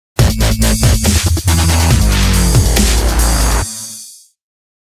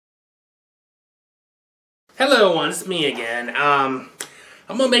Hello, everyone, it's me again. I'm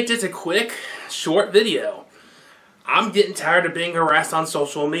gonna make this a quick, short video. I'm getting tired of being harassed on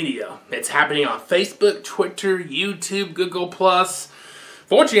social media. It's happening on Facebook, Twitter, YouTube, Google+.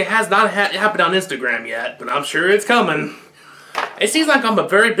 Fortunately, it has not happened on Instagram yet, but I'm sure it's coming. It seems like I'm a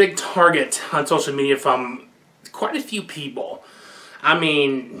very big target on social media from quite a few people. I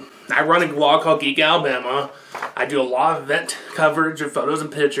mean, I run a blog called Geek, Alabama. I do a lot of event coverage of photos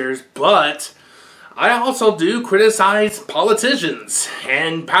and pictures, but I also do criticize politicians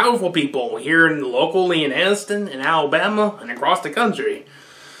and powerful people here locally in Anniston, in Alabama, and across the country.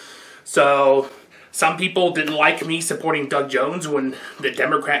 So, some people didn't like me supporting Doug Jones when the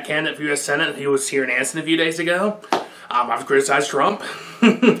Democrat candidate for U.S. Senate, he was here in Anniston a few days ago. I've criticized Trump.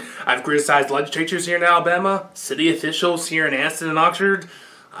 I've criticized legislatures here in Alabama, city officials here in Anniston and Oxford.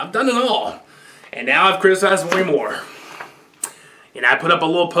 I've done it all. And now I've criticized way more. And I put up a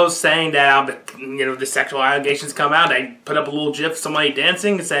little post saying that, the sexual allegations come out. I put up a little gif of somebody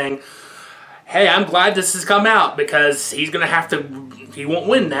dancing and saying, hey, I'm glad this has come out because he's going to have to, he won't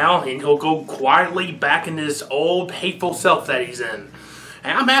win now, and he'll go quietly back into his old hateful self that he's in.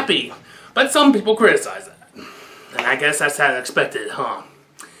 And I'm happy. But some people criticize that. And I guess that's as expected, huh?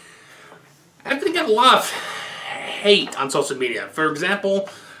 I've been getting a lot of hate on social media. For example,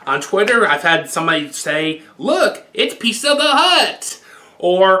 on Twitter, I've had somebody say, look, it's Pizza the Hut!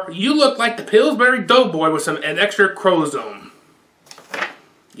 Or, you look like the Pillsbury Doughboy with an extra chromosome.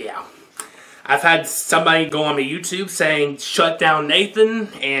 Yeah. I've had somebody go on my YouTube saying, shut down Nathan,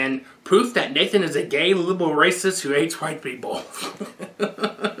 and proof that Nathan is a gay, liberal racist who hates white people.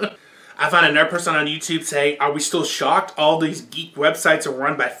 I found another person on YouTube say, are we still shocked all these geek websites are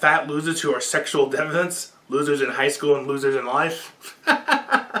run by fat losers who are sexual deviants? Losers in high school and losers in life?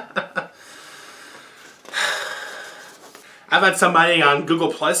 I've had somebody on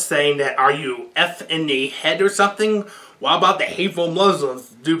Google Plus saying that, are you F in the head or something? What about the hateful Muslims?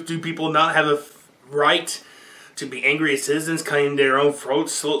 Do people not have a right to be angry at citizens cutting their own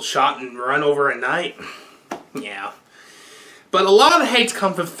throats, slit shot, and run over at night? Yeah. But a lot of the hate's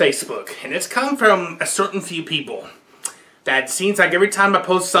come from Facebook, and it's come from a certain few people. That seems like every time I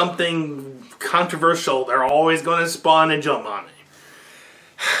post something controversial, they're always going to spawn and jump on me.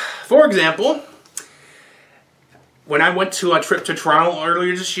 For example, when I went to a trip to Toronto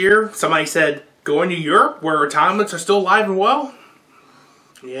earlier this year, somebody said, going to Europe where entitlements are still alive and well?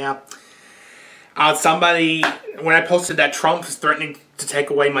 Yeah. When I posted that Trump is threatening to take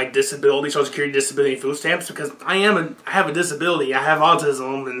away my disability, Social Security disability food stamps, because I have a disability, I have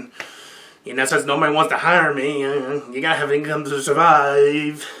autism, and since nobody wants to hire me, you gotta have income to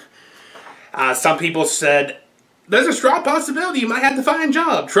survive. Some people said, there's a strong possibility you might have to find a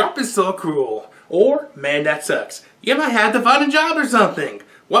job. Trump is so cruel. Or, man, that sucks. You might have to find a job or something.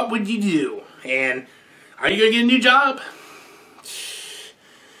 What would you do? And, are you gonna get a new job?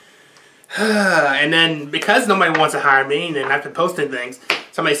 And then, because nobody wants to hire me, and then I've been posting things,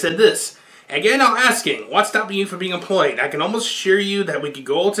 somebody said this. Again, I'm asking, what's stopping you from being employed? I can almost assure you that we could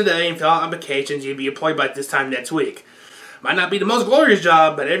go today and fill out applications, you'd be employed by this time next week. Might not be the most glorious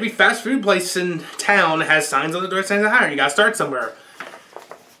job, but every fast food place in town has signs on the door saying to hire. You gotta start somewhere.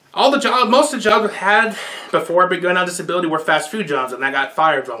 Most of the jobs I've had before I going on disability were fast food jobs, and I got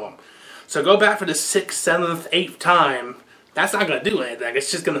fired from them. So go back for the 6th, 7th, 8th time. That's not going to do anything.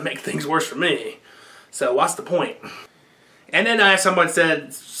 It's just going to make things worse for me. So what's the point? And then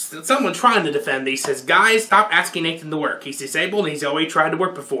someone trying to defend me says, guys, stop asking Nathan to work. He's disabled and he's always tried to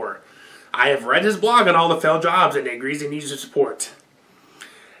work before. I have read his blog on all the failed jobs and he agrees he needs your support.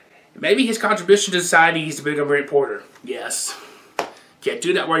 Maybe his contribution to society, he's a big reporter. Yes. Can't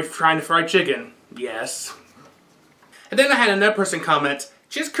do that while you're trying to fry chicken. Yes. And then I had another person comment,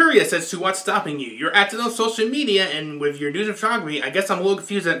 just curious as to what's stopping you. You're active on social media, and with your news and photography, I guess I'm a little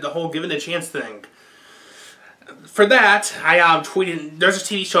confused at the whole given a chance thing. For that, I tweeted, there's a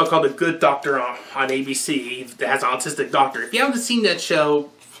TV show called The Good Doctor on ABC that has an autistic doctor. If you haven't seen that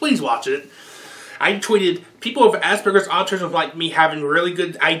show, please watch it. I tweeted, people with Asperger's autism like me having really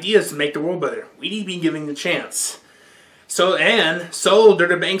good ideas to make the world better. We need to be giving the chance. So they're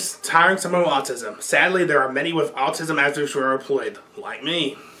the banks hiring someone with autism. Sadly, there are many with autism Asperger's who are employed, like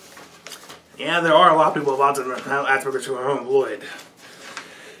me. Yeah, there are a lot of people with autism Asperger's who are employed.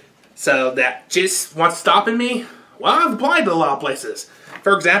 So that just what's stopping me? Well, I've applied to a lot of places.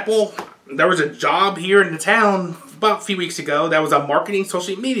 For example, there was a job here in the town about a few weeks ago that was a marketing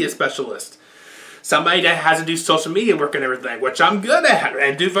social media specialist. Somebody that has to do social media work and everything, which I'm good at,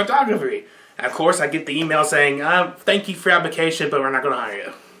 and do photography. And of course, I get the email saying, thank you for your application, but we're not going to hire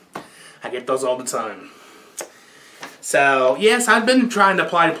you. I get those all the time. So, yes, I've been trying to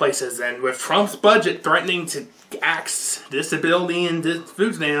apply to places, and with Trump's budget threatening to axe disability and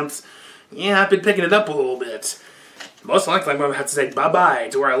food stamps, yeah, I've been picking it up a little bit. Most likely I'm going to have to say bye-bye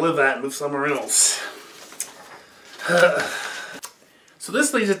to where I live at and move somewhere else. So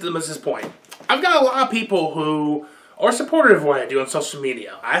this leads us to this point. I've got a lot of people who are supportive of what I do on social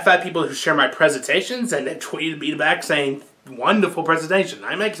media. I've had people who share my presentations and then tweeted me back saying, wonderful presentation.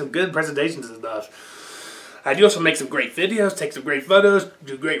 I make some good presentations and stuff. I do also make some great videos, take some great photos,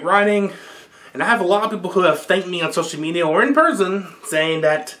 do great writing. And I have a lot of people who have thanked me on social media or in person saying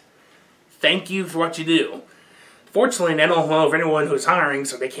that, thank you for what you do. Fortunately, they don't know of anyone who's hiring,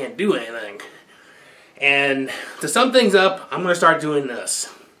 so they can't do anything. And to sum things up, I'm going to start doing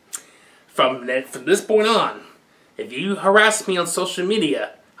this. From this point on, if you harass me on social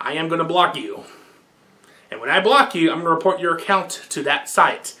media, I am going to block you. And when I block you, I'm going to report your account to that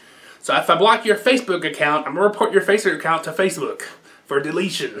site. So if I block your Facebook account, I'm going to report your Facebook account to Facebook for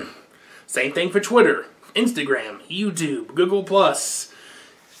deletion. Same thing for Twitter, Instagram, YouTube, Google+,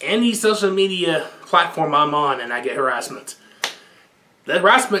 any social media platform I'm on and I get harassment. The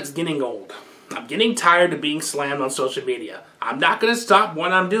harassment's getting old. I'm getting tired of being slammed on social media. I'm not going to stop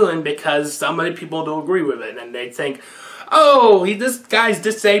what I'm doing because so many people don't agree with it. And they think, oh, this guy's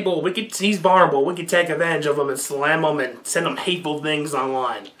disabled. He's vulnerable. We can take advantage of him and slam him and send him hateful things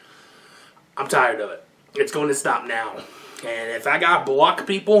online. I'm tired of it. It's going to stop now. And if I got to block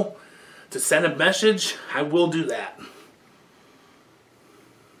people to send a message, I will do that.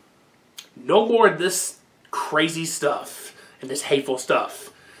 No more of this crazy stuff and this hateful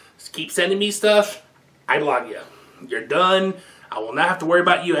stuff. Just keep sending me stuff, I block you. You're done. I will not have to worry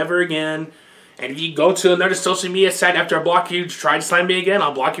about you ever again. And if you go to another social media site after I block you to try to slam me again,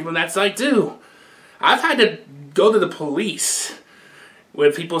 I'll block you from that site too. I've had to go to the police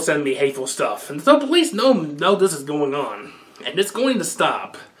when people send me hateful stuff. And the police know this is going on. And it's going to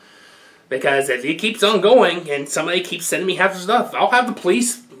stop. Because if it keeps on going and somebody keeps sending me hateful stuff, I'll have the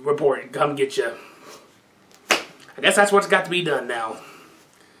police report and come get you. I guess that's what's got to be done now.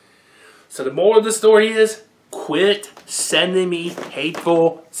 So the moral of the story is, quit sending me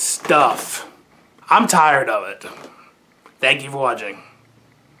hateful stuff. I'm tired of it. Thank you for watching.